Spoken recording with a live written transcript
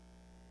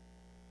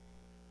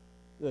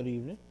Good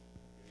evening.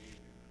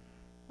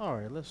 All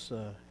right, let's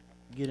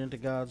get into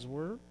God's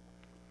Word.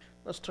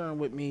 Let's turn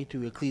with me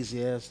to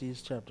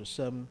Ecclesiastes chapter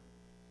 7.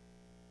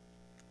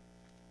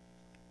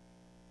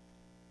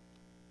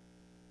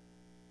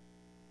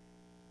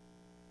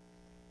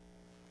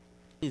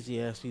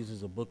 Ecclesiastes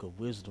is a book of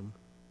wisdom,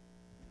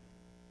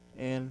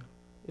 and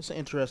it's an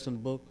interesting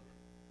book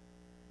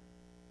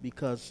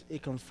because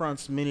it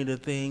confronts many of the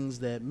things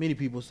that many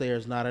people say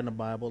is not in the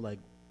Bible, like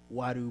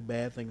why do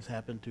bad things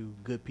happen to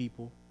good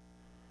people?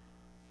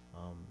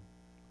 Um,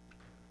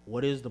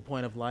 what is the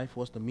point of life?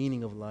 What's the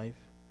meaning of life?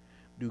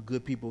 Do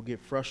good people get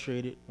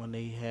frustrated when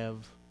they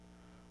have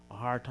a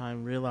hard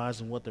time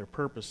realizing what their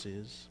purpose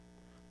is?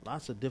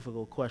 Lots of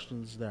difficult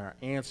questions that are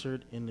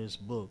answered in this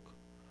book.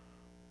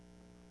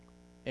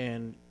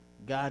 And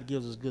God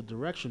gives us good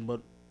direction,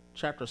 but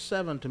chapter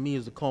 7 to me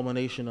is the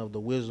culmination of the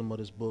wisdom of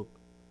this book.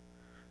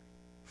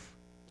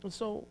 And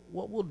so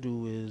what we'll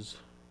do is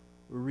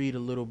we'll read a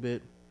little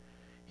bit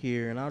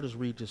here, and I'll just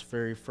read this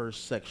very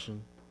first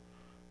section.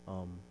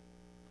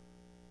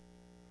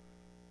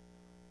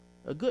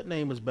 A good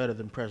name is better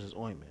than precious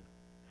ointment,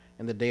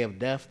 and the day of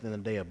death than the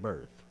day of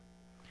birth.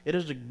 It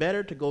is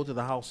better to go to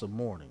the house of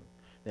mourning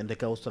than to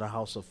go to the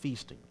house of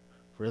feasting,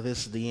 for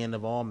this is the end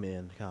of all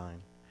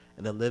mankind,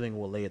 and the living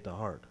will lay at the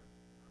heart.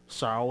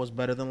 Sorrow is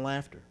better than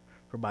laughter,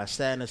 for by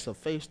sadness of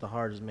face the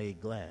heart is made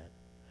glad.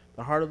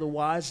 The heart of the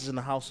wise is in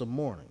the house of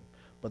mourning,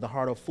 but the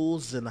heart of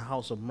fools is in the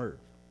house of mirth.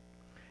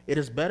 It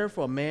is better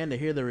for a man to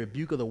hear the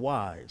rebuke of the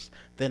wise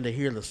than to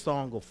hear the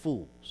song of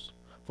fools.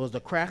 For as the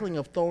crackling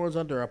of thorns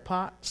under a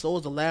pot, so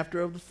is the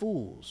laughter of the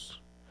fools.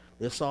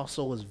 This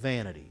also is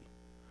vanity.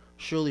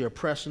 Surely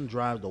oppression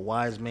drives the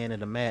wise man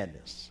into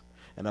madness,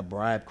 and a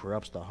bribe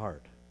corrupts the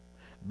heart.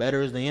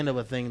 Better is the end of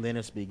a thing than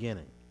its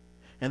beginning,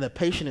 and the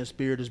patient in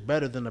spirit is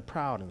better than the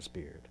proud in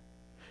spirit.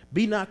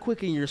 Be not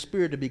quick in your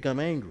spirit to become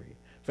angry,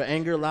 for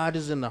anger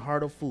lodges in the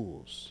heart of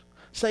fools.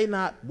 Say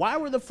not, why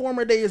were the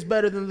former days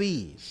better than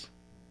these?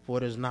 For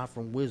it is not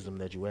from wisdom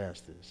that you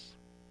ask this.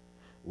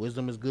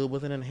 Wisdom is good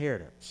with an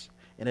inheritance,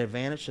 an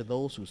advantage to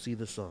those who see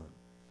the sun.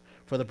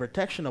 For the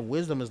protection of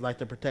wisdom is like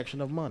the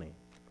protection of money.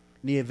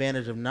 The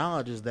advantage of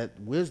knowledge is that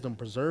wisdom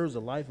preserves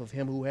the life of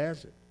him who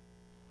has it.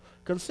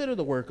 Consider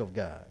the work of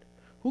God.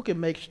 Who can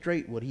make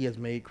straight what he has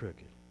made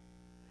crooked?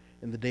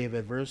 In the day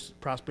of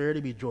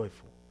prosperity be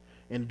joyful.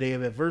 In the day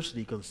of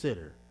adversity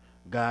consider.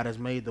 God has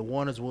made the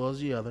one as well as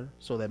the other,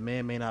 so that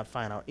man may not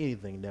find out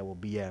anything that will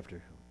be after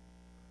him.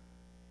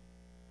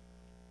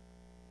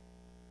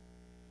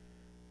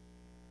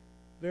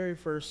 Very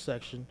first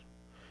section,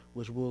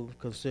 which we'll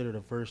consider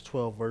the first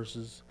 12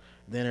 verses.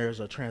 Then there's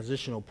a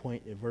transitional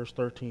point in verse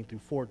 13 through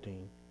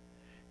 14.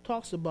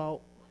 Talks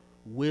about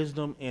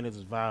wisdom and its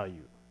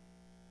value.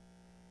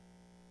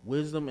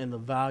 Wisdom and the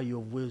value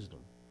of wisdom.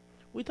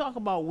 We talk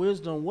about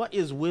wisdom. What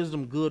is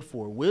wisdom good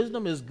for?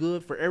 Wisdom is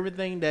good for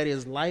everything that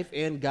is life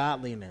and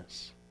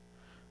godliness.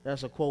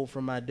 That's a quote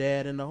from my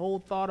dad. And the whole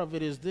thought of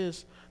it is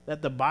this,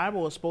 that the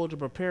Bible is supposed to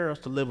prepare us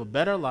to live a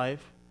better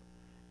life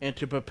and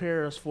to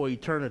prepare us for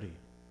eternity.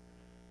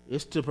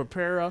 It's to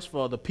prepare us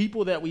for the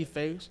people that we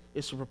face.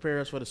 It's to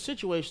prepare us for the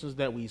situations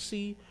that we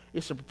see.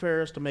 It's to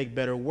prepare us to make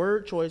better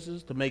word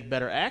choices, to make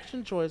better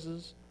action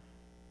choices,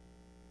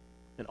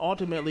 and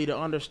ultimately to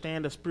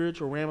understand the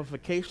spiritual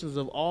ramifications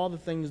of all the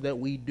things that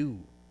we do.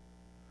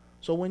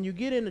 So when you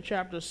get into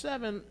chapter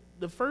 7,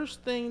 the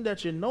first thing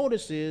that you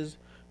notice is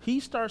he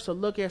starts to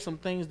look at some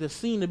things that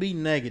seem to be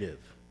negative.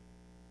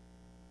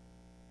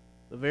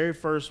 The very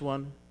first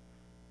one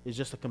is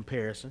just a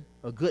comparison.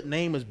 A good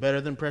name is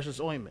better than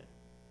precious ointment.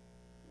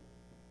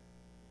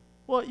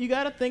 Well, you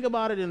got to think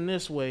about it in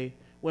this way.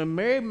 When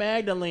Mary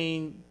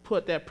Magdalene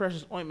put that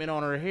precious ointment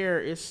on her hair,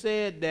 it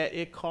said that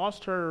it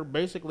cost her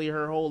basically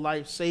her whole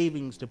life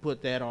savings to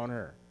put that on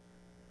her.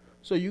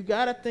 So you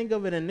got to think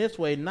of it in this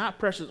way, not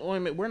precious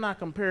ointment. We're not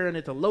comparing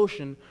it to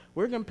lotion.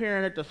 We're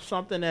comparing it to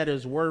something that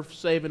is worth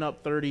saving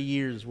up 30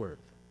 years worth.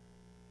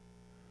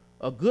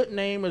 A good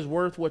name is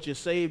worth what you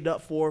saved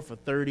up for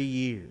 30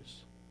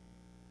 years.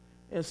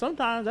 And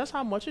sometimes that's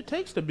how much it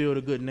takes to build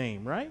a good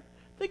name, right?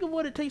 Think of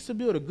what it takes to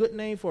build a good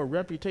name for a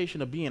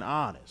reputation of being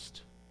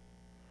honest.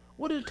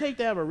 What does it take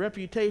to have a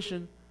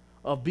reputation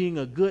of being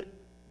a good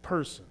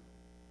person?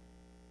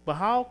 But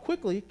how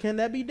quickly can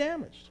that be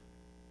damaged?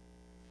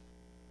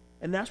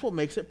 And that's what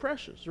makes it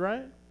precious,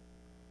 right?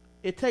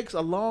 It takes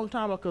a long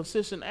time of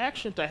consistent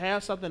action to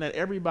have something that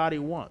everybody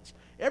wants.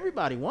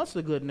 Everybody wants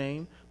a good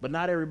name, but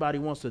not everybody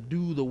wants to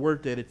do the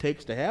work that it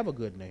takes to have a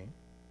good name.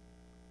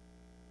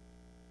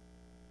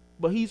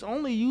 But he's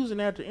only using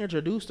that to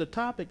introduce the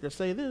topic to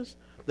say this,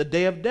 the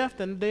day of death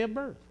and the day of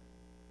birth.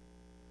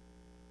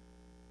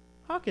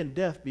 How can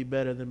death be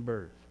better than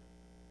birth?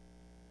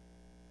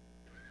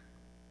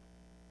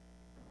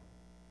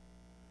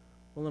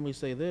 Well, let me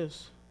say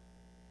this.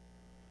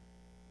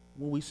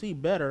 When we see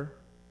better,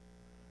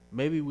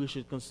 maybe we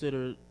should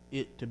consider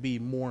it to be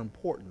more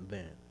important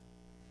than.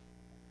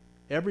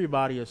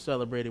 Everybody is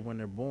celebrated when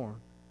they're born,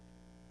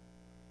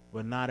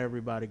 but not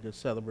everybody gets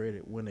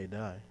celebrated when they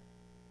die.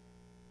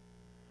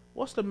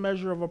 What's the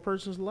measure of a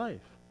person's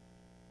life?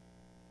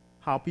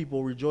 How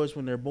people rejoice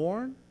when they're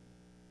born,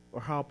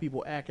 or how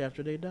people act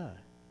after they die?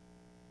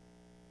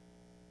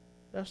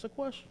 That's the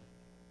question.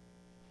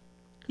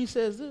 He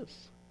says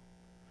this: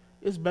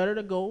 it's better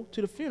to go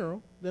to the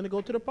funeral than to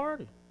go to the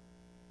party.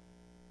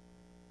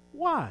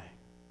 Why?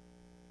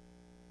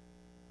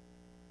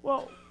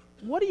 Well,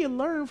 what do you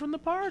learn from the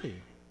party?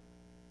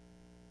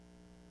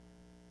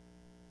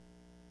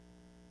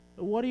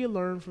 What do you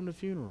learn from the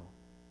funeral?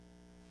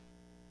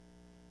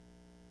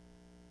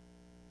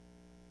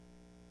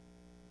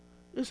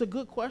 It's a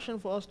good question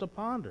for us to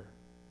ponder,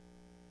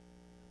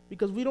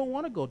 because we don't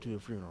want to go to a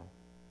funeral.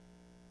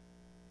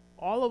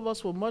 All of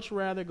us would much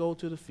rather go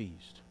to the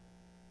feast.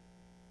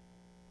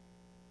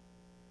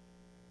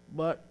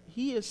 But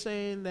he is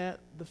saying that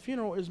the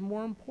funeral is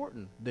more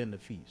important than the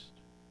feast.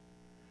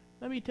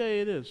 Let me tell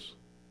you this.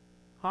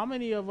 How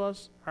many of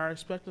us are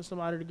expecting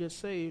somebody to get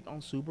saved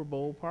on Super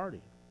Bowl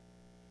party?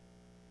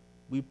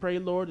 We pray,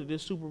 Lord, that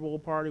this Super Bowl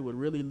party would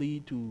really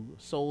lead to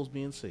souls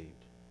being saved.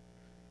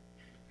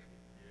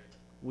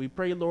 We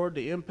pray, Lord,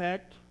 the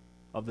impact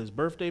of this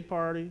birthday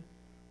party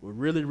would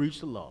really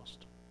reach the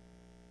lost.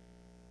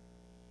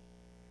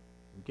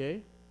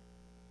 Okay?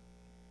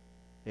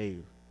 Hey,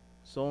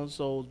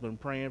 so-and-so's been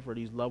praying for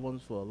these loved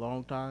ones for a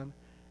long time,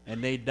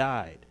 and they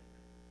died.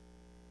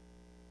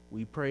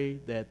 We pray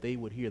that they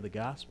would hear the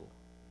gospel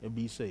and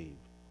be saved.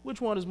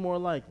 Which one is more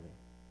likely?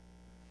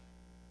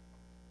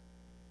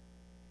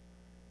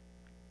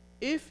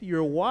 If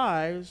you're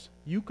wise,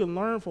 you can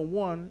learn from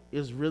one.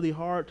 It's really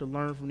hard to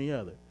learn from the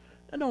other.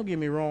 And don't get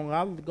me wrong,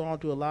 I've gone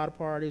to a lot of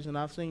parties, and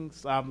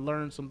I've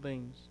learned some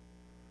things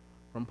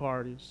from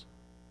parties.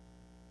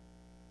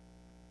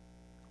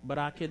 But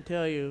I can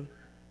tell you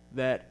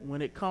that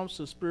when it comes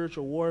to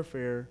spiritual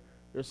warfare,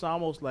 it's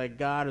almost like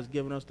God has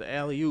given us the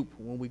alley-oop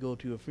when we go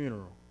to a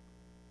funeral.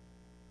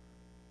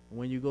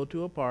 When you go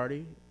to a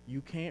party,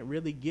 you can't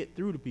really get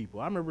through to people.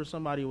 I remember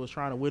somebody was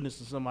trying to witness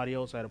to somebody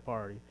else at a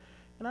party,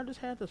 and I just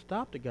had to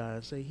stop the guy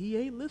and say, he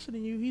ain't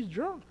listening to you, he's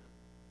drunk.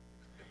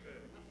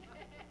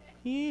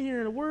 He ain't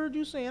hearing a word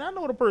you saying. I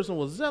know the person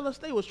was zealous,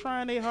 they was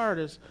trying their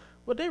hardest,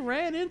 but they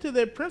ran into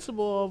that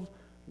principle of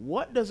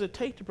what does it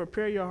take to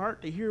prepare your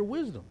heart to hear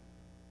wisdom?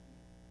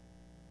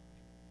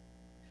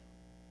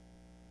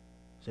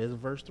 It says in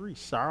verse 3,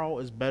 sorrow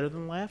is better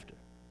than laughter.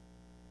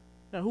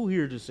 Now, who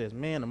here just says,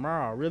 man,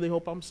 tomorrow I really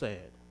hope I'm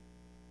sad?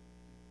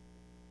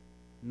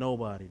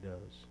 Nobody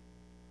does.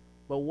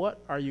 But what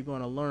are you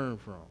going to learn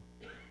from?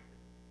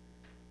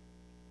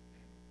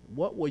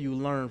 What will you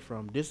learn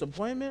from?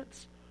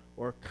 Disappointments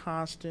or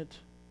constant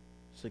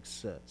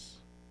success?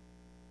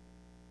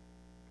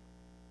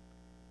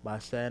 By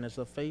sadness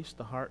of face,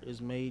 the heart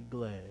is made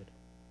glad.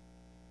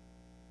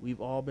 We've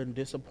all been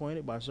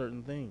disappointed by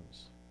certain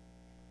things.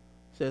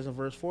 It says in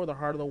verse 4, the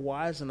heart of the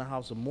wise is in the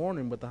house of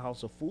mourning, but the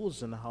house of fools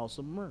is in the house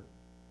of mirth.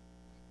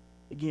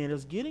 Again,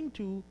 it's getting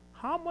to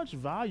how much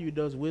value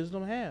does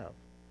wisdom have?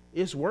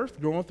 It's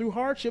worth going through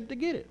hardship to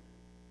get it.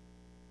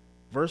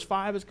 Verse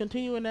 5 is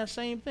continuing that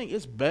same thing.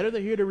 It's better to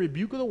hear the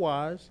rebuke of the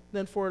wise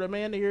than for the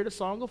man to hear the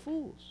song of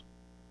fools.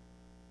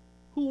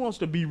 Who wants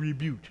to be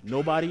rebuked?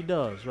 Nobody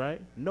does,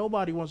 right?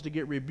 Nobody wants to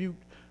get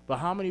rebuked, but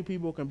how many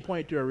people can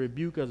point to a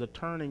rebuke as a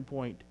turning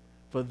point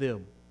for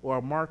them, or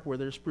a mark where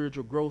their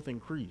spiritual growth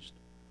increased,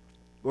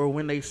 or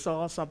when they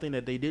saw something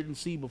that they didn't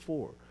see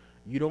before?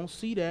 You don't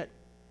see that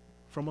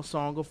from a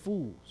song of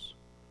fools.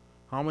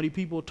 How many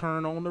people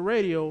turn on the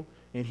radio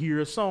and hear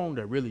a song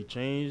that really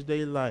changed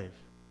their life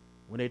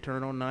when they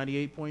turn on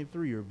 98.3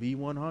 or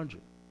V100?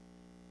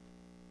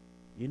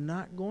 You're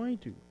not going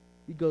to,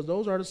 because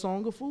those are the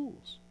song of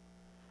fools.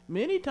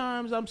 Many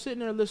times I'm sitting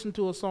there listening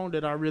to a song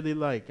that I really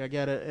like.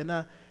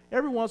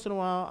 Every once in a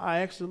while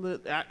I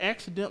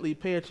accidentally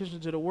pay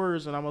attention to the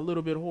words, and I'm a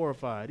little bit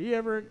horrified. You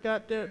ever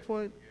got that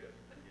point?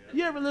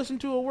 You ever listen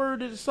to a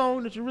word of a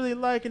song that you really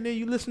like, and then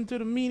you listen to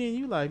the meaning, and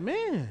you like,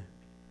 man,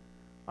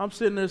 I'm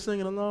sitting there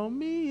singing along,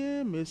 me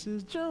and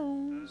Mrs.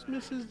 Jones,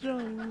 Mrs.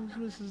 Jones,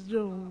 Mrs.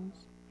 Jones.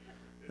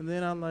 And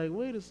then I'm like,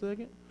 wait a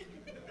second.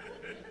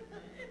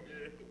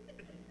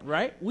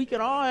 Right? We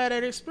can all have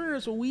that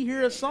experience when we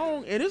hear a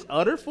song and it's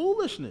utter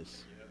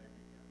foolishness.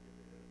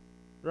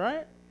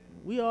 Right?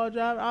 We all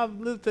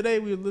drive. Today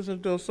we were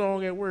listening to a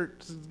song at work.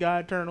 This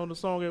guy turned on the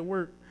song at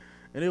work,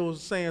 and it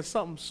was saying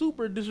something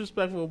super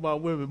disrespectful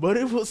about women. But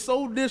it was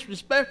so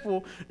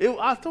disrespectful.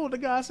 I told the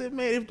guy, I said,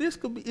 man,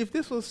 if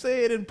this was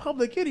said in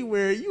public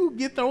anywhere, you would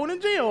get thrown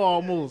in jail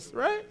almost,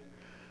 right?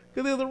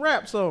 Because it was a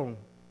rap song.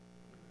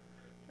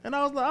 And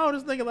I was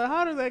just thinking, like,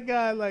 how does that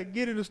guy like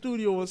get in the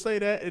studio and say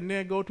that, and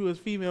then go to his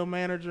female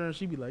manager and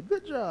she be like,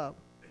 good job,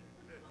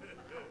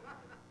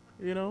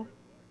 you know?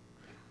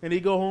 And he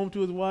go home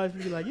to his wife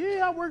and be like,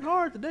 yeah, I worked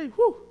hard today,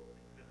 whew.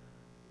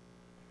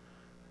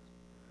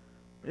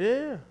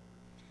 Yeah.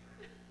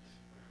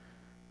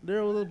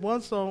 There was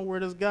one song where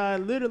this guy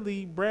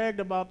literally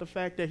bragged about the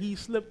fact that he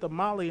slipped a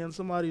Molly in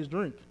somebody's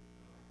drink,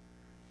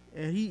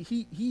 and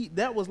he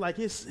that was like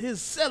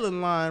his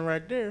selling line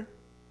right there.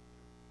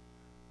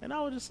 And I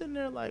was just sitting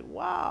there like,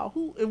 wow,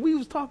 and we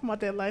was talking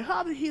about that, like,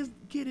 how did he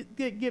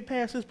get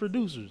past his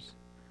producers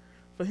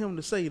for him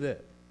to say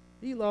that.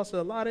 He lost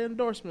a lot of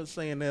endorsements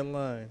saying that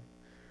line.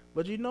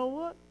 But you know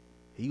what?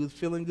 He was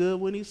feeling good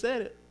when he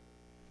said it.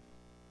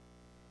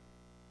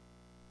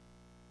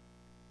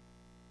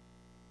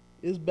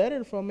 It's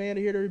better for a man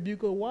to hear the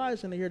rebuke of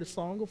wise than to hear the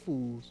song of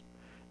fools.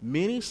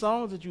 Many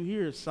songs that you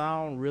hear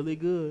sound really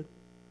good,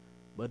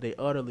 but they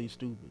utterly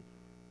stupid.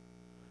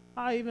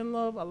 I even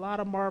love a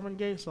lot of Marvin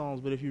Gaye songs,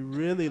 but if you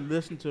really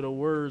listen to the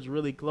words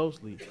really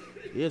closely,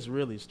 it's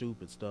really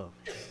stupid stuff.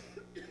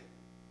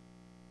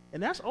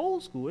 And that's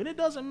old school, and it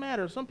doesn't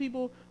matter. Some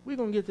people, we're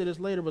going to get to this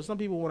later, but some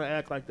people want to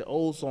act like the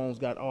old songs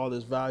got all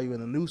this value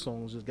and the new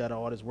songs just got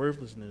all this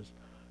worthlessness.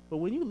 But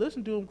when you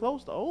listen to them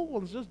close, the old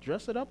ones just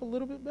dress it up a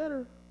little bit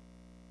better.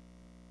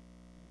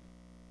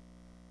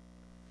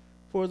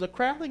 For as the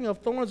crackling of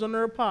thorns on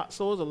their pot,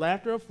 so is the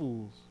laughter of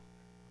fools.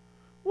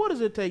 What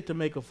does it take to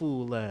make a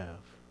fool laugh?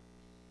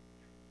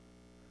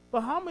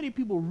 But how many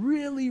people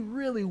really,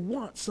 really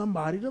want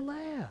somebody to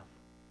laugh?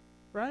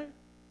 Right?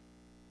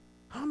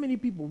 How many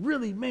people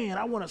really, man,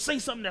 I want to say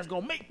something that's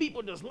going to make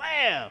people just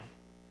laugh?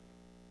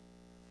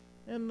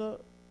 And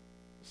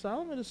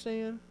Solomon is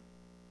saying,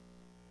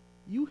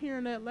 you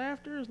hearing that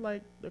laughter is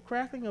like the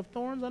crackling of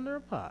thorns under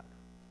a pot.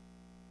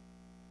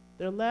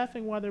 They're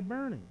laughing while they're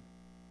burning.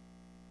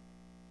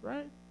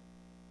 Right?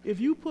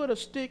 If you put a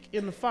stick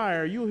in the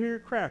fire, you'll hear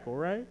it crackle,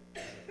 right?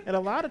 And a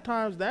lot of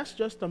times that's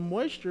just the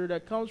moisture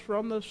that comes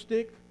from the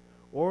stick,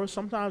 or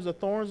sometimes the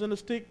thorns in the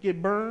stick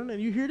get burned and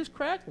you hear this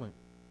crackling.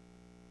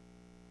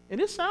 And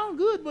it sounds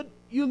good, but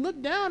you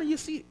look down and you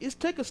see it's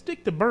take a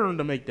stick to burn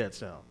to make that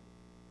sound.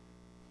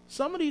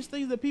 Some of these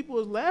things that people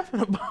is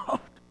laughing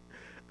about,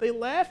 they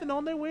laughing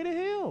on their way to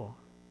hell.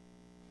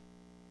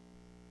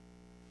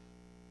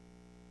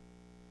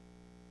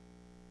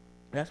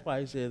 That's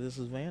why he said this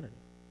is vanity.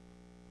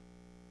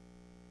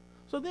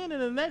 So then in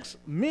the next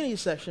mini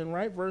section,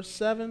 right, verse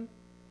 7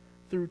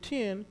 through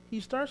 10, he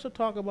starts to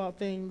talk about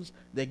things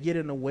that get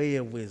in the way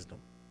of wisdom.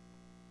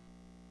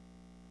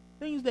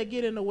 Things that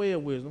get in the way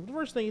of wisdom. The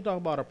first thing you talk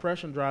about,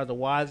 oppression drives the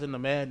wise into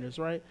madness,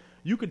 right?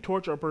 You could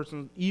torture a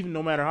person, even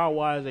no matter how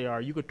wise they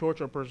are, you could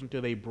torture a person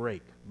until they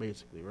break,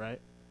 basically, right?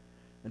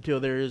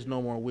 Until there is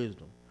no more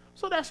wisdom.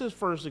 So that's his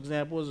first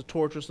example, is to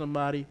torture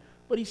somebody.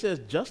 But he says,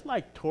 just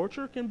like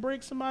torture can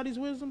break somebody's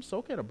wisdom,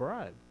 so can a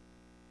bribe.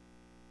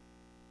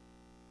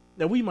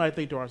 Now, we might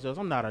think to ourselves,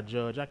 I'm not a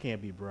judge, I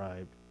can't be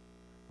bribed.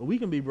 But we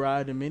can be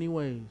bribed in many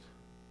ways.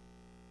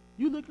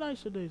 You look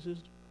nice today,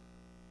 sister.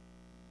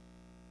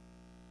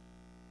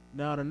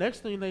 Now, the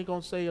next thing they're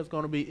going to say is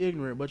going to be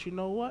ignorant, but you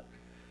know what?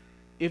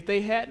 If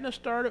they hadn't have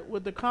started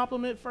with the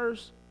compliment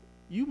first,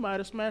 you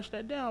might have smashed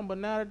that down, but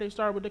now that they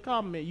started with the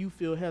compliment, you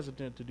feel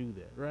hesitant to do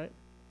that, right?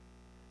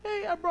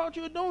 Hey, I brought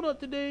you a donut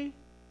today.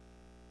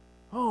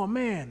 Oh,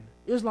 man,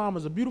 Islam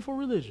is a beautiful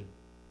religion.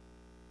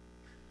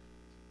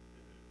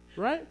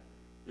 Right?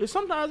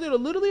 Sometimes it'll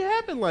literally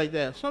happen like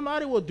that.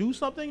 Somebody will do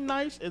something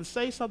nice and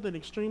say something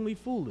extremely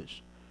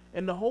foolish.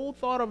 And the whole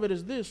thought of it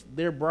is this: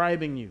 they're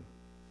bribing you.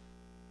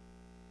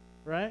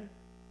 Right?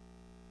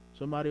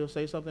 Somebody will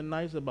say something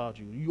nice about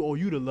you.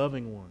 You the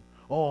loving one.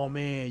 Oh,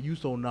 man, you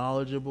so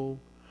knowledgeable.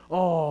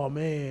 Oh,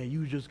 man,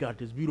 you just got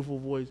this beautiful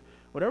voice.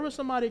 Whenever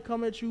somebody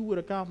come at you with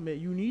a compliment,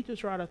 you need to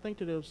try to think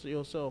to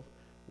yourself,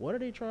 what are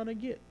they trying to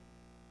get?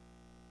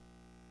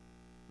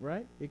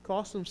 Right? It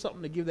costs them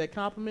something to give that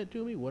compliment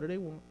to me. What do they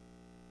want?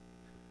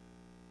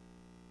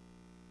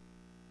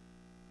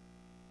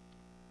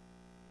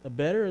 The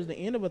better is the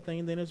end of a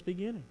thing than its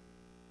beginning.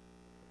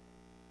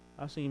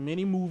 I've seen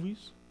many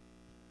movies,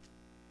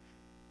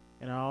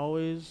 and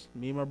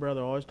me and my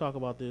brother always talk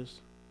about this.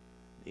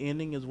 The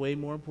ending is way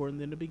more important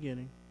than the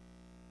beginning.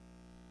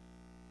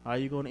 How are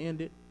you going to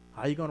end it?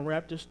 How are you going to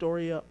wrap this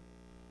story up?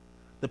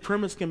 The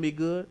premise can be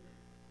good.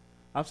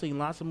 I've seen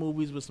lots of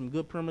movies with some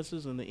good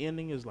premises, and the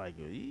ending is like,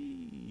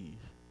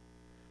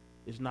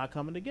 it's not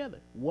coming together.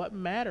 What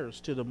matters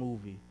to the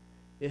movie?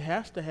 It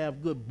has to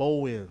have good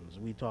bow ends.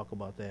 We talk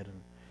about that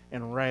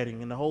in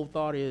writing. And the whole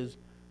thought is,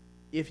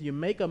 if you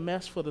make a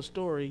mess for the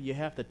story, you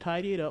have to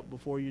tidy it up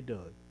before you're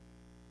done.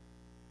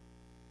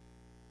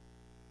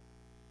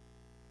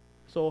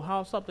 So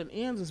how something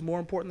ends is more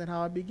important than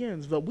how it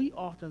begins. But we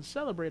often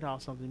celebrate how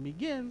something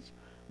begins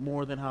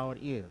more than how it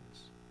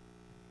ends.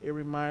 It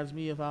reminds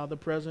me of how the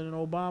President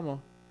Obama,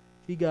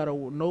 he got a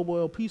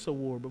Nobel Peace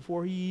Award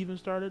before he even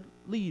started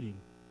leading.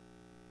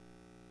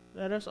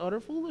 Now, that's utter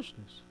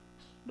foolishness.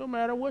 No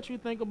matter what you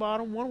think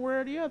about him, one way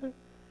or the other,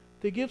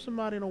 to give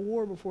somebody an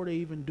award before they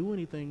even do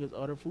anything is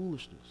utter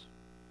foolishness.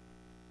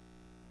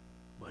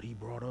 But he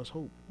brought us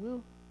hope.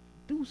 Well,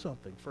 do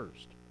something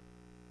first.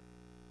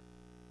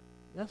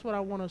 That's what I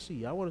want to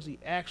see. I want to see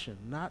action,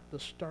 not the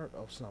start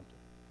of something.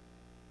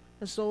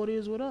 And so it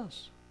is with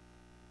us.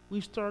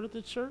 We started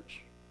the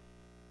church.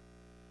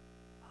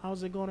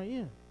 How's it going to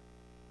end?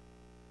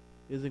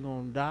 Is it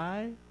going to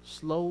die,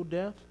 slow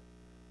death,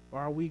 or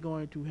are we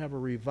going to have a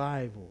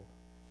revival?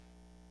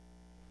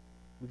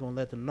 We're going to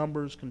let the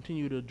numbers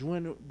continue to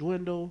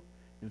dwindle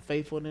and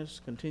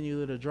faithfulness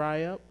continue to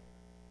dry up,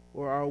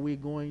 or are we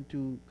going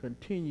to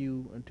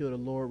continue until the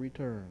Lord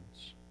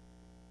returns?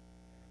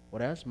 Well,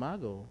 that's my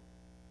goal.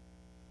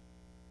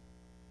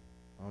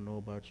 I don't know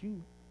about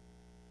you.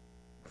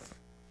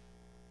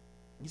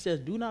 He says,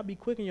 do not be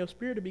quick in your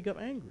spirit to become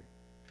angry.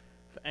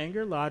 For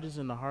anger lodges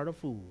in the heart of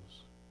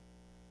fools.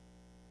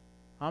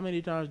 How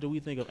many times do we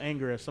think of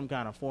anger as some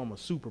kind of form of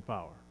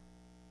superpower?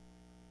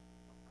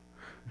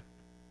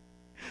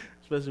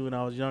 Especially when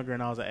I was younger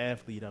and I was an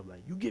athlete. I'm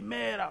like, you get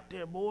mad out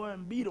there, boy,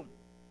 and beat them.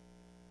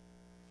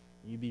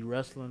 You be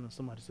wrestling and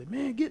somebody say,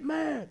 man, get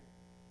mad.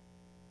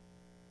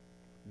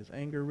 Is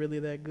anger really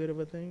that good of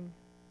a thing?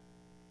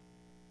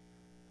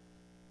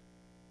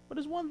 But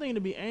it's one thing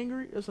to be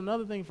angry. It's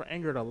another thing for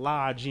anger to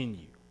lodge in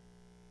you.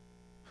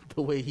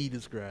 The way he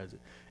describes it.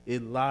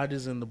 It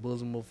lodges in the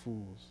bosom of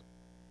fools.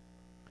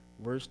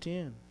 Verse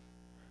 10.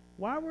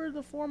 Why were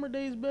the former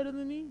days better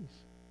than these?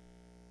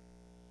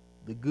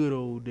 The good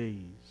old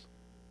days.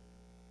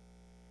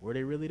 Were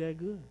they really that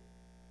good?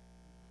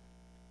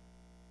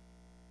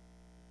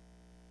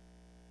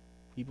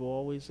 People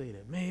always say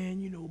that.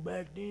 Man,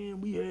 back then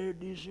we had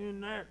this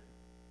and that.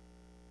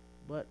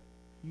 But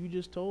you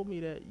just told me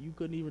that you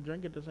couldn't even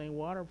drink at the same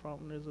water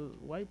fountain as a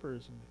white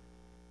person.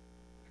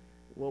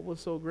 What was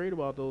so great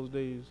about those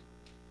days?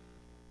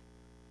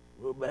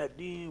 Well, back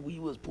then we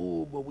was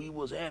poor, but we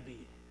was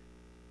happy.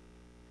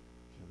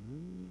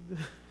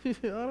 I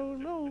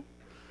don't know.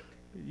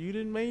 You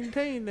didn't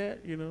maintain that,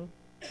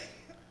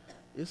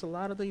 It's a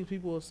lot of things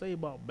people will say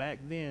about back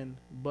then,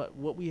 but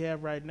what we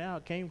have right now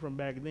came from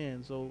back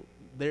then. So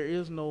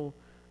there's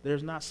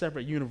not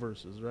separate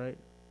universes, right?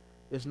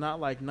 It's not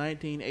like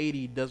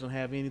 1980 doesn't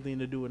have anything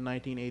to do with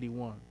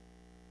 1981.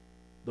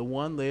 The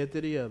one led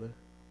to the other.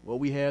 What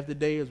we have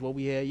today is what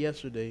we had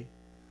yesterday,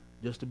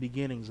 just the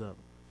beginnings of it.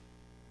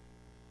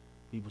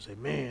 People say,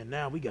 man,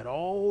 now we got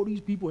all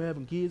these people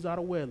having kids out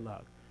of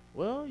wedlock.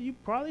 Well, you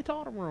probably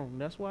taught them wrong.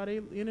 That's why they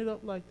ended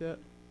up like that,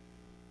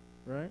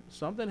 right?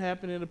 Something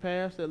happened in the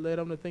past that led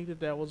them to think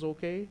that was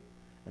okay,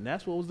 and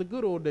that's what was the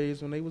good old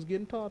days when they was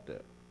getting taught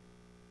that.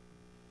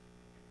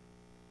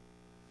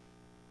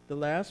 The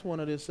last one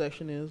of this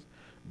section is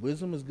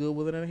wisdom is good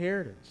with an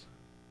inheritance.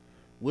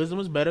 Wisdom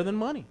is better than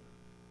money,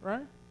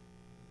 right?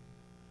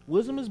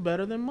 Wisdom is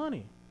better than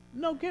money.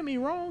 No, get me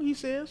wrong, he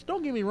says.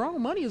 Don't get me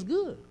wrong, money is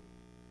good.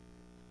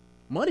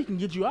 Money can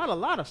get you out of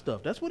a lot of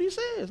stuff. That's what he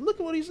says. Look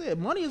at what he said.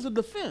 Money is a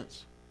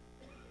defense.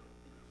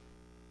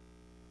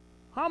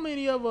 How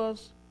many of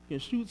us can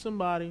shoot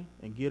somebody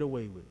and get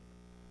away with it?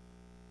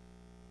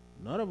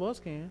 None of us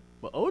can,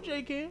 but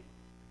OJ can.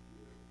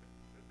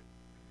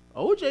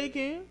 OJ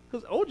can,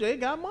 because OJ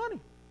got money.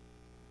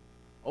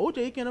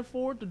 OJ can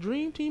afford the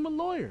dream team of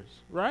lawyers,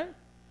 right?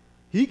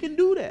 He can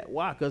do that.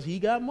 Why? Because he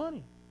got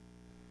money.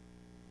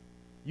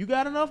 You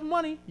got enough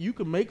money, you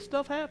can make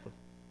stuff happen.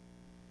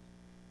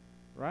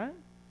 Right?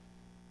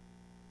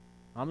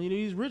 How many of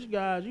these rich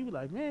guys, you be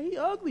like, man, he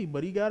ugly,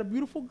 but he got a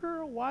beautiful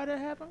girl. Why that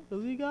happen?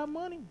 Because he got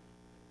money.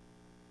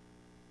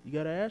 You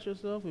got to ask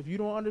yourself, if you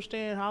don't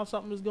understand how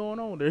something is going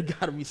on, there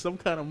got to be some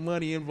kind of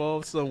money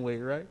involved some way,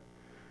 right?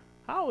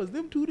 How is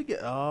them two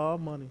together? Oh,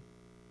 money.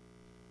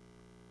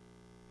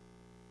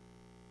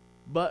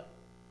 But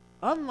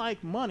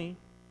unlike money,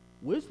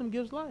 wisdom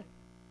gives life.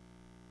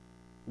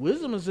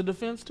 Wisdom is a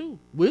defense too.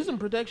 Wisdom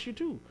protects you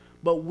too.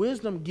 But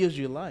wisdom gives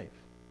you life.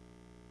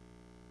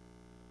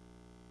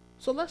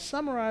 So let's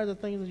summarize the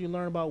things that you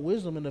learn about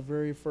wisdom in the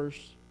very first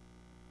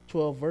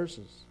 12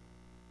 verses.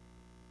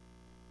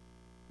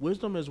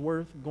 Wisdom is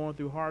worth going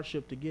through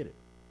hardship to get it.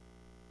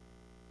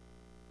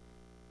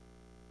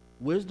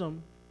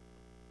 Wisdom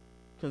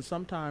can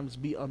sometimes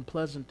be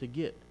unpleasant to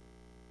get.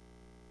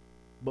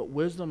 But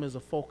wisdom is a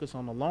focus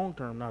on the long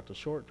term, not the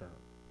short term.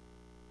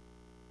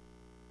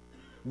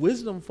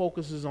 Wisdom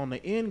focuses on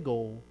the end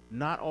goal,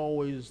 not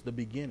always the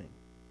beginning.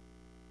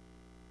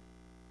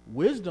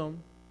 Wisdom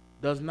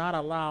does not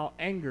allow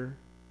anger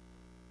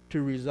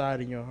to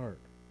reside in your heart.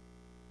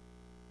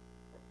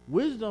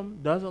 Wisdom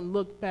doesn't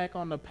look back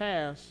on the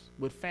past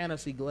with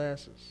fantasy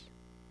glasses.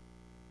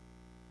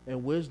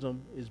 And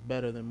wisdom is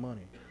better than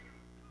money.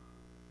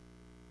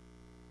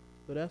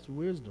 So that's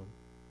wisdom.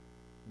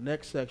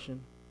 Next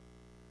section,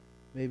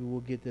 maybe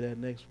we'll get to that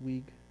next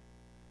week,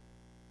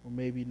 or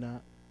maybe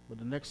not. But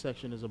the next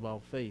section is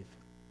about faith,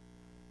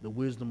 the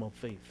wisdom of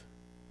faith.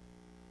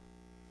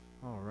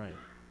 All right.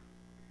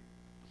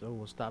 So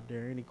we'll stop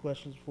there. Any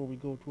questions before we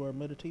go to our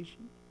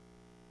meditation?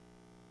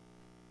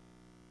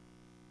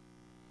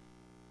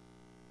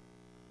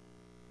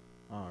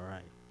 All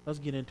right. Let's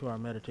get into our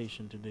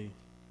meditation today.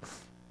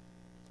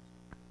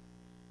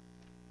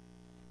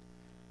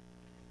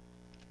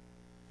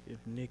 If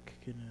Nick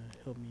can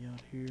help me out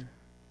here.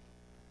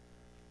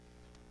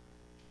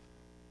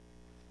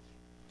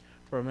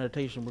 For our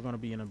meditation, we're going to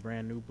be in a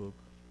brand new book.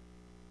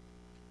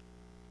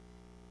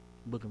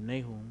 Book of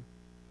Nahum.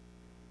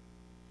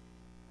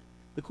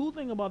 The cool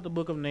thing about the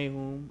book of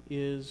Nahum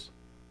is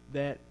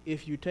that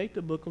if you take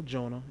the book of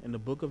Jonah and the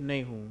book of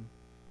Nahum,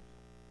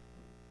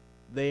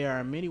 they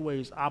are in many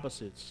ways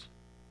opposites,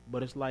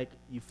 but it's like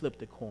you flip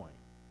the coin.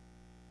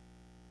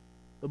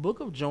 The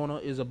book of Jonah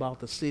is about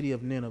the city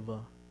of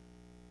Nineveh.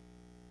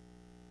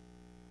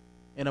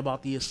 and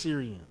about the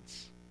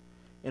Assyrians,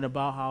 and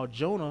about how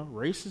Jonah,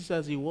 racist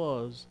as he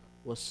was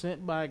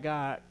sent by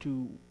God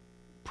to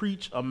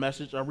preach a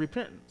message of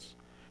repentance.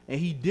 And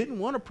he didn't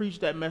want to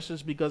preach that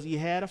message because he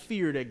had a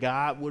fear that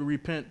God would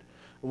repent,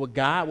 or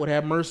God would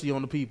have mercy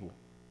on the people.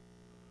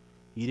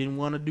 He didn't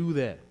want to do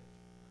that.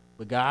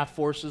 But God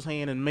forced his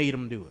hand and made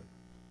him do it.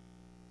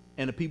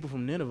 And the people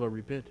from Nineveh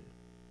repented.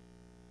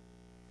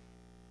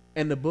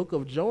 And the book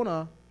of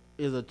Jonah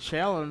is a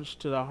challenge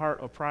to the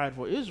heart of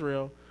prideful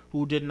Israel,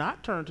 who did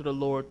not turn to the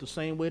Lord the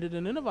same way that the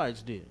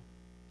Ninevites did.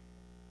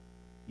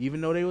 Even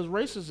though they was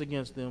racist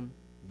against them,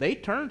 they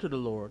turned to the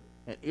Lord,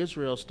 and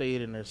Israel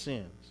stayed in their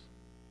sins.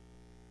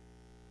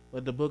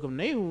 But the book of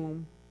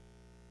Nahum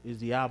is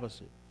the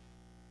opposite.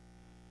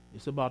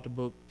 It's about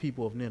the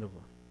people of Nineveh.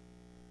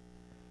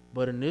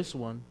 But in this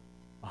one,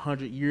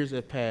 100 years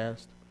have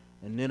passed,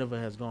 and Nineveh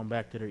has gone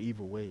back to their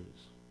evil ways.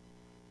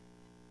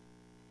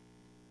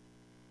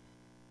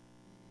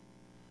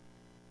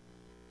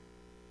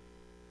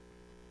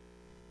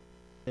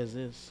 As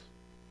this,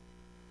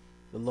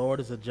 the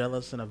Lord is a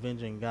jealous and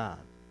avenging God.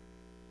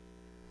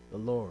 The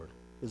Lord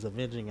is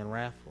avenging and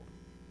wrathful.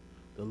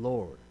 The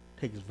Lord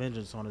takes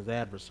vengeance on his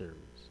adversaries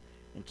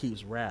and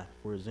keeps wrath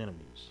for his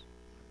enemies.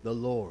 The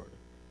Lord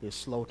is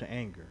slow to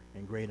anger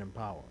and great in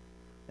power,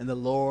 and the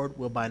Lord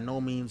will by no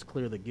means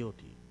clear the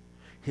guilty.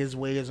 His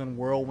way is in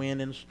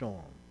whirlwind and storm,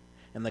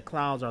 and the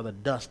clouds are the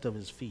dust of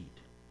his feet.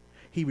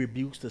 He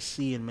rebukes the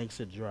sea and makes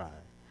it dry.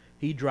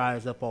 He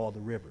dries up all the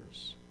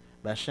rivers.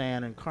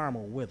 Bashan and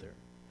Carmel wither,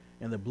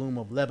 and the bloom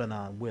of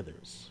Lebanon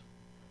withers.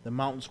 The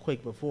mountains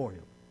quake before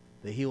him.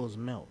 The hills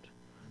melt.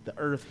 The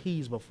earth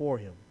heaves before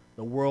him,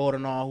 the world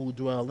and all who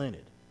dwell in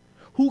it.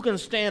 Who can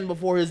stand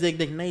before his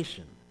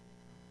indignation?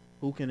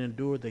 Who can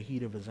endure the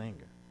heat of his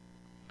anger?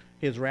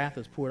 His wrath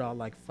is poured out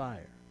like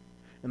fire,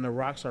 and the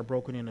rocks are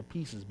broken into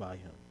pieces by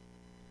him.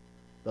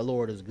 The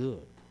Lord is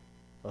good,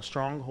 a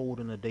stronghold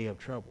in the day of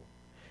trouble.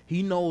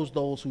 He knows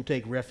those who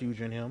take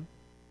refuge in him.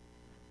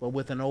 But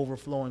with an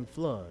overflowing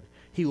flood,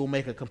 he will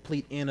make a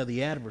complete end of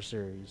the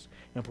adversaries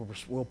and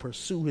will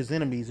pursue his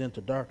enemies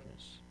into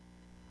darkness.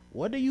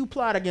 What do you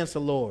plot against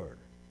the Lord?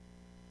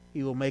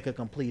 He will make a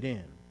complete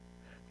end.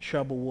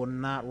 Trouble will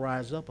not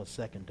rise up a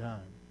second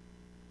time.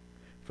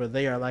 For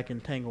they are like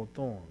entangled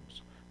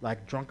thorns,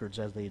 like drunkards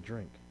as they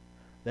drink.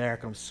 They are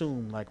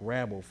consumed like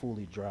rabble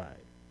fully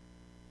dried.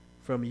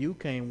 From you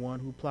came one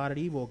who plotted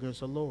evil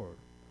against the Lord,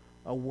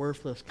 a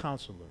worthless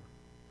counselor.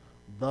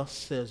 Thus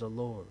says the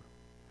Lord,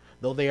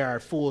 though they are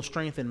at full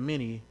strength and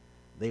many,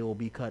 they will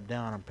be cut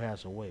down and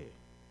pass away.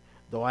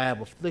 Though I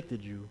have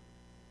afflicted you,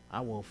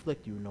 I will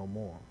afflict you no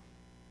more.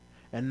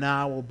 And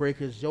now I will break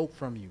his yoke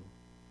from you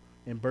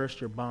and burst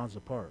your bonds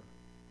apart.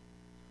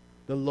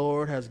 The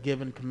Lord has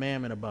given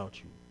commandment about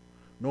you.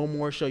 No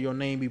more shall your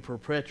name be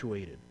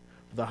perpetuated.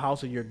 For the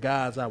house of your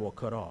gods I will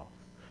cut off.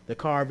 The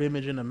carved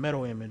image and the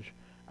metal image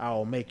I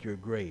will make your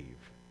grave,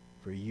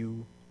 for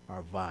you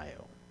are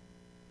vile.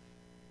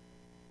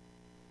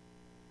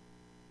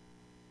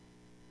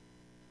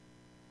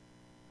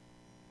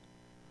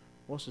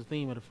 What's the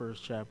theme of the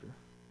first chapter?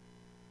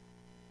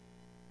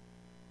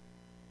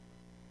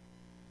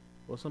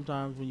 Well,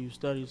 sometimes when you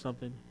study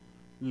something,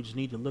 you just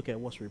need to look at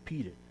what's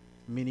repeated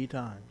many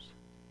times.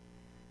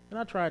 And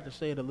I tried to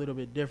say it a little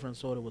bit different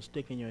so it would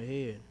stick in your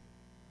head.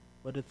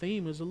 But the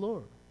theme is the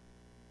Lord.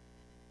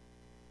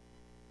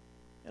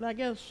 And I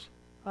guess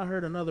I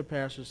heard another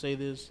pastor say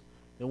this,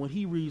 that when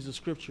he reads the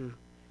scripture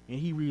and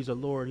he reads the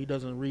Lord, he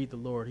doesn't read the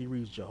Lord, he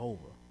reads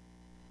Jehovah.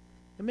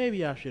 And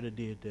maybe I should have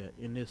did that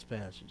in this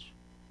passage,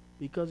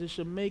 because it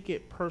should make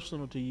it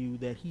personal to you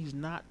that he's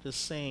not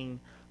just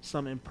saying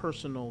some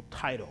impersonal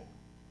title.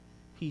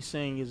 He's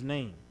saying his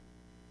name.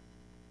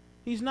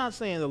 He's not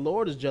saying the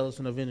Lord is jealous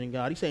and avenging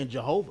God. He's saying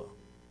Jehovah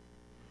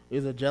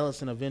is a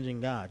jealous and avenging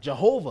God.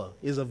 Jehovah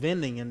is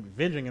avenging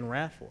and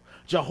wrathful.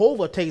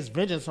 Jehovah takes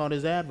vengeance on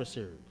his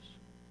adversaries.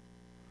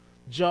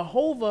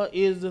 Jehovah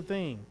is the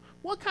thing.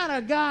 What kind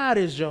of God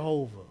is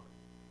Jehovah?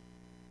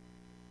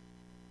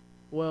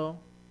 Well,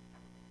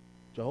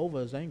 Jehovah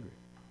is angry.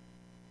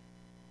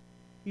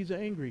 He's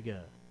an angry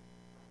God.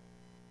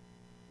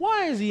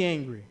 Why is he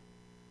angry?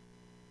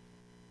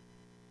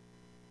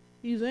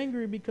 He's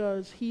angry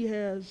because he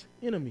has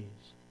enemies.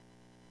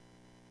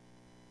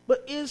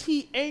 But is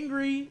he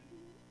angry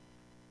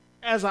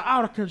as an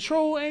out of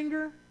control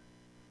anger?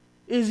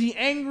 Is he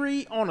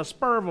angry on a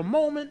spur of a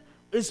moment?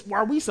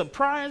 Are we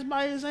surprised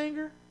by his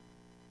anger?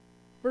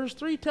 Verse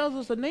 3 tells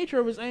us the nature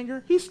of his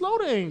anger. He's slow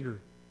to anger.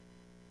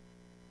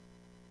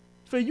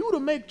 For you to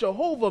make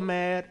Jehovah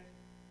mad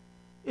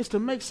is to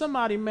make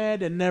somebody mad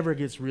that never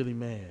gets really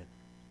mad.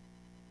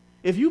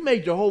 If you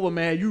make Jehovah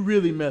mad, you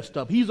really messed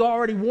up. He's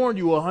already warned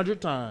you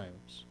 100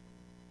 times.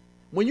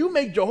 When you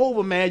make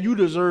Jehovah mad, you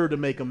deserve to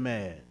make him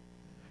mad.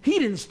 He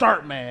didn't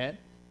start mad.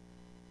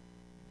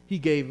 He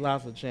gave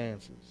lots of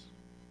chances.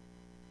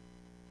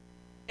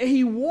 And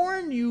he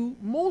warned you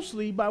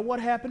mostly by what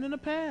happened in the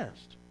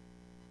past.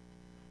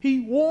 He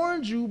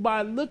warned you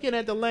by looking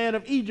at the land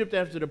of Egypt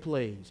after the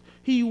plagues.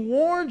 He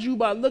warned you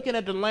by looking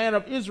at the land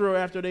of Israel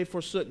after they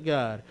forsook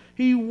God.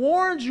 He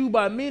warned you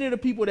by many of the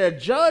people that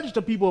judged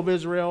the people of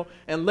Israel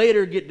and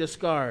later get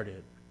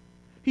discarded.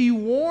 He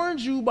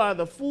warns you by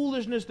the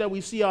foolishness that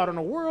we see out in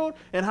the world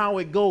and how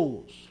it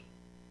goes.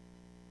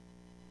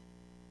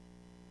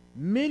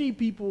 Many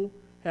people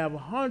have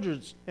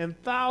hundreds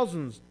and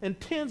thousands and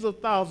tens of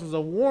thousands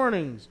of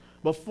warnings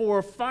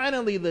before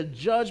finally the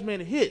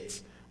judgment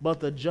hits, but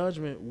the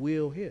judgment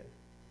will hit.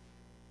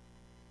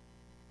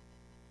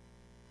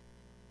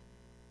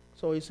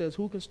 So he says,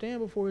 who can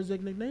stand before his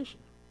indignation?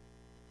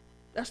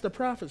 That's the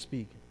prophet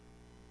speaking.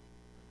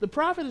 The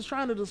prophet is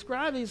trying to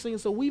describe these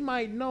things so we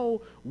might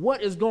know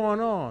what is going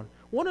on.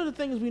 One of the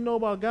things we know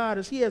about God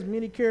is he has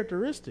many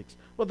characteristics.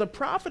 But the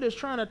prophet is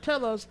trying to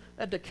tell us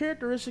that the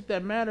characteristic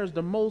that matters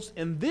the most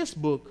in this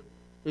book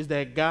is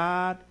that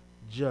God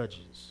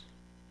judges.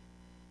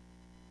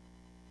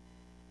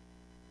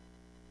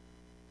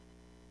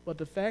 But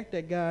the fact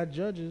that God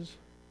judges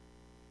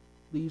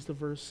leads to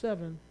verse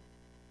 7.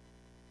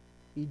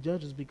 He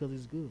judges because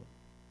he's good.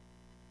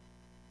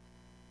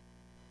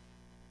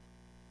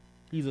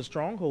 He's a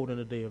stronghold in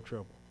the day of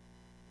trouble.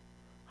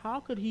 How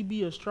could he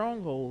be a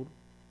stronghold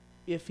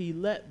if he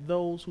let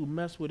those who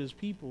mess with his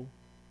people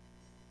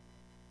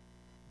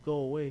go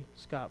away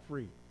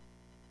scot-free?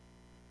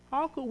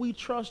 How could we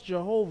trust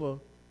Jehovah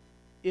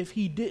if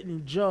he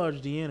didn't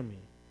judge the enemy?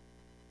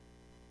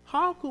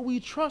 How could we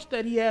trust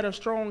that he had a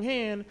strong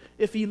hand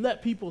if he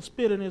let people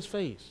spit in his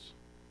face?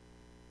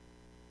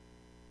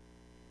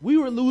 We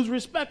would lose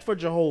respect for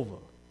Jehovah.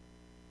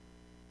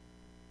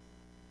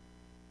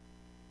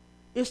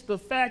 It's the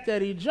fact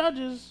that he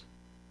judges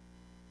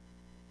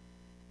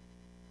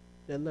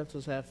that lets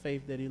us have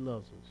faith that he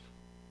loves us.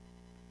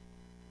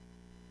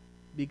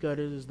 Because it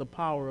is the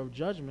power of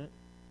judgment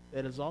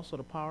that is also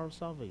the power of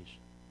salvation.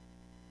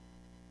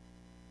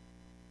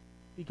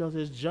 Because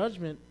his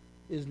judgment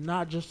is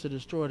not just to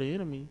destroy the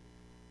enemy,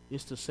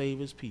 it's to save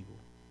his people.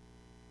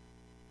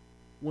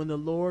 When the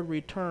Lord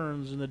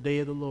returns in the day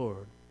of the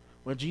Lord,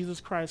 when Jesus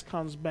Christ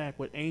comes back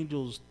with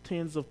angels,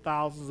 tens of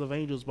thousands of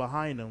angels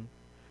behind him,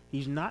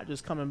 he's not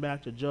just coming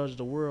back to judge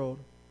the world,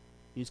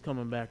 he's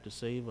coming back to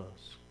save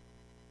us.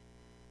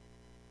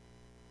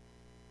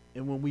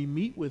 And when we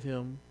meet with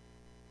him,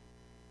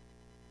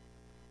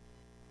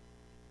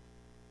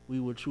 we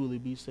will truly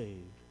be saved.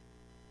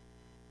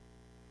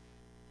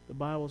 The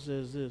Bible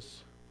says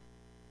this,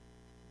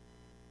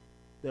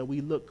 that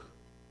we look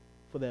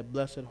for that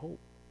blessed hope,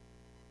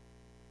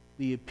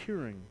 the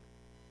appearing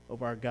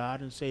of our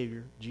God and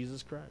Savior,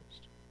 Jesus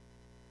Christ,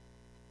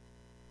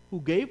 who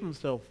gave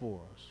himself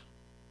for us.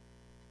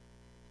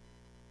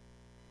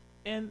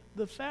 And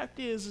the fact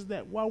is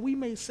that while we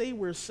may say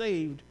we're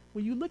saved,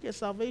 when you look at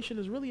salvation,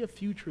 it's really a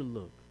future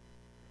look.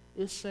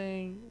 It's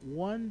saying,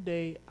 one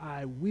day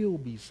I will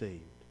be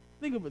saved.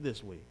 Think of it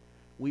this way.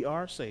 We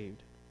are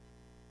saved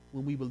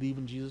when we believe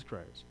in Jesus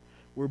Christ.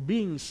 We're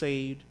being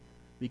saved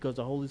because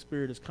the Holy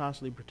Spirit is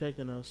constantly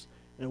protecting us,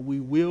 and we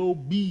will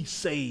be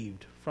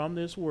saved from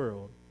this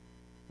world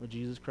when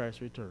Jesus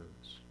Christ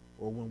returns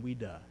or when we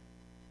die.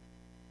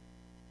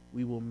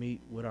 We will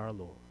meet with our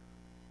Lord.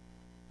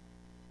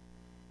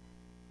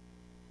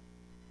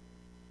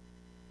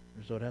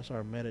 And so that's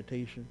our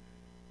meditation.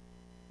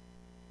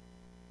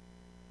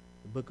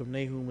 The book of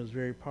Nahum is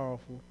very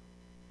powerful.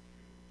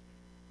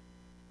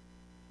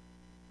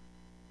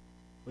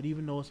 But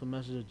even though it's a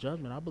message of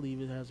judgment, I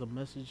believe it has a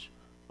message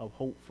of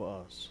hope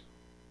for us.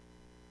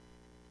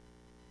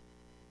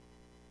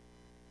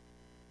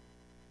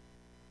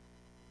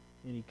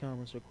 Any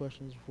comments or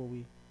questions before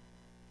we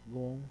go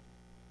on?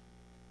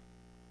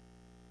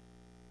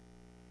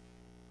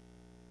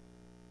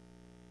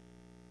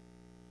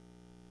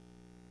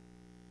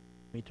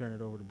 Let me turn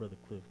it over to Brother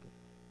Clifton.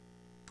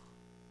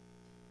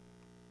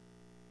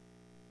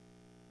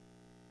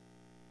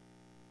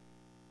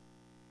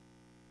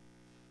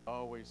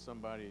 Always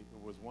somebody who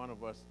was one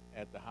of us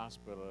at the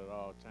hospital at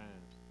all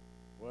times.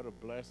 What a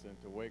blessing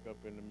to wake up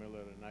in the middle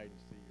of the night and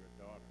see your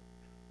daughter.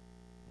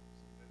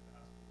 She's at the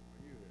hospital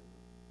with you.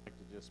 I'd like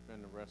to just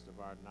spend the rest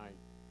of our night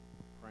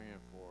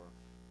praying for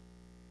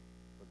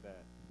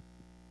that.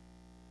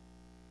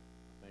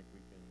 I think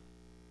we can.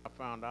 I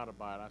found out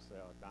about it. I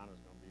said, oh, Donna's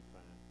going to be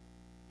fine.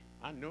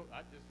 I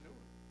just knew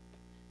it.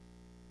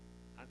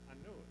 I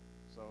knew it.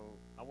 So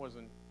I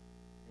wasn't,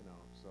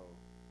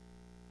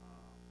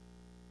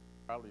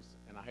 probably,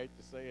 and I hate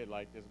to say it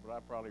like this, but I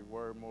probably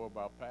worry more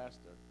about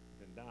Pastor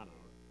than Donna,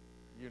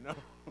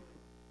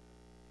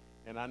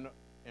 and I know,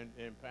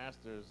 and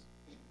Pastor's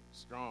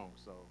strong,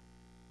 so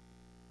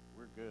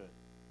we're good.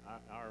 I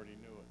already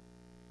knew it.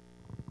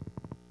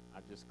 I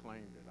just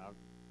claimed it. I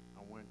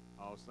went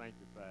all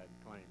sanctified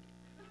and claimed it.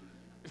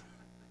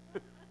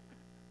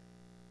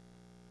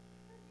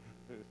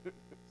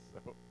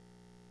 So,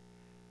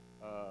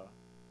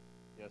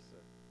 yes,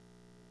 sir.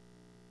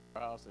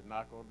 House and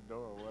knock on the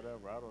door or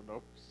whatever. I don't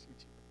know.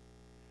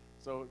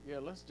 So yeah,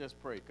 let's just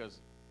pray, because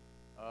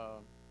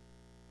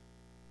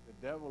the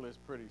devil is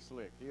pretty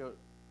slick. He'll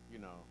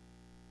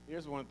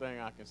here's one thing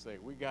I can say.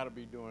 We got to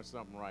be doing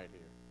something right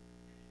here.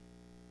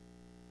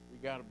 We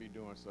got to be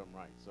doing something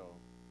right. So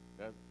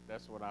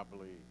that's what I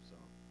believe. So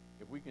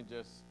if we can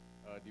just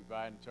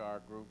divide into our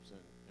groups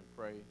and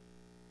pray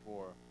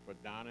for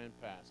Donna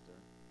and Pastor,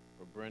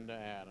 for Brenda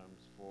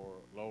Adams, for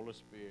Lola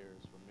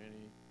Spears, for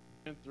many,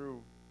 been through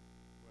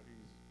what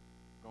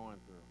he's going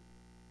through.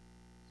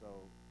 So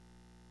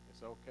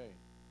it's okay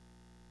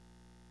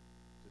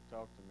to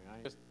talk to me.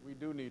 We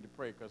do need to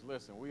pray because,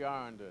 listen, we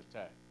are under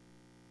attack.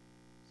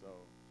 So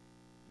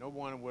no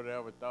one would have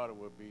ever thought it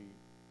would be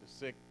the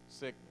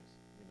sickness,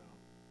 you know.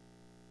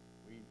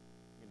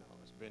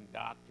 It's been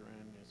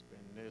doctrine, it's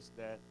been this,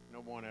 that. No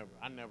one ever,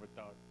 I never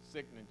thought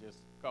sickness just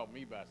caught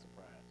me by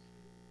surprise.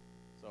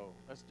 So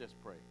let's just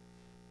pray.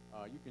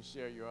 You can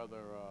share your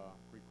other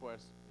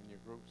requests in your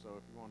group. So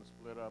if you want to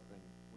split up and